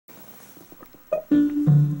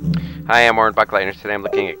Hi, I'm Warren Buckleitner. Today I'm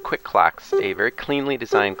looking at Quick Clocks, a very cleanly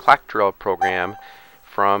designed clock drill program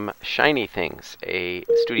from Shiny Things, a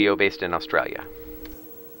studio based in Australia.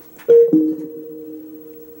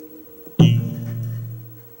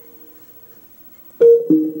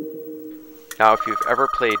 Now, if you've ever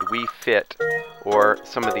played Wii Fit or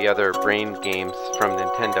some of the other brain games from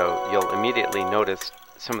Nintendo, you'll immediately notice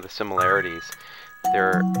some of the similarities.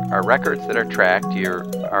 There are records that are tracked. You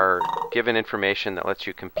are given information that lets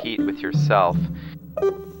you compete with yourself.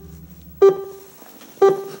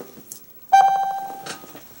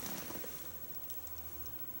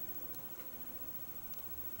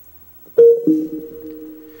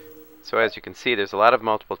 So as you can see, there's a lot of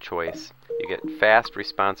multiple choice. You get fast,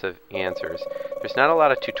 responsive answers. There's not a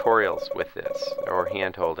lot of tutorials with this or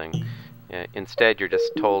hand-holding. Instead, you're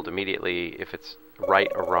just told immediately if it's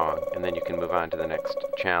right or wrong, and then you can move on to the next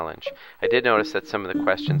challenge. I did notice that some of the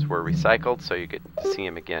questions were recycled, so you get to see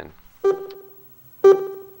them again.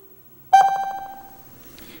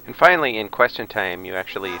 And finally, in question time, you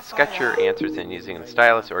actually sketch your answers in using the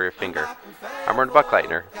stylus or your finger. I'm Warren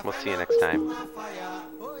Buckleitner. We'll see you next time.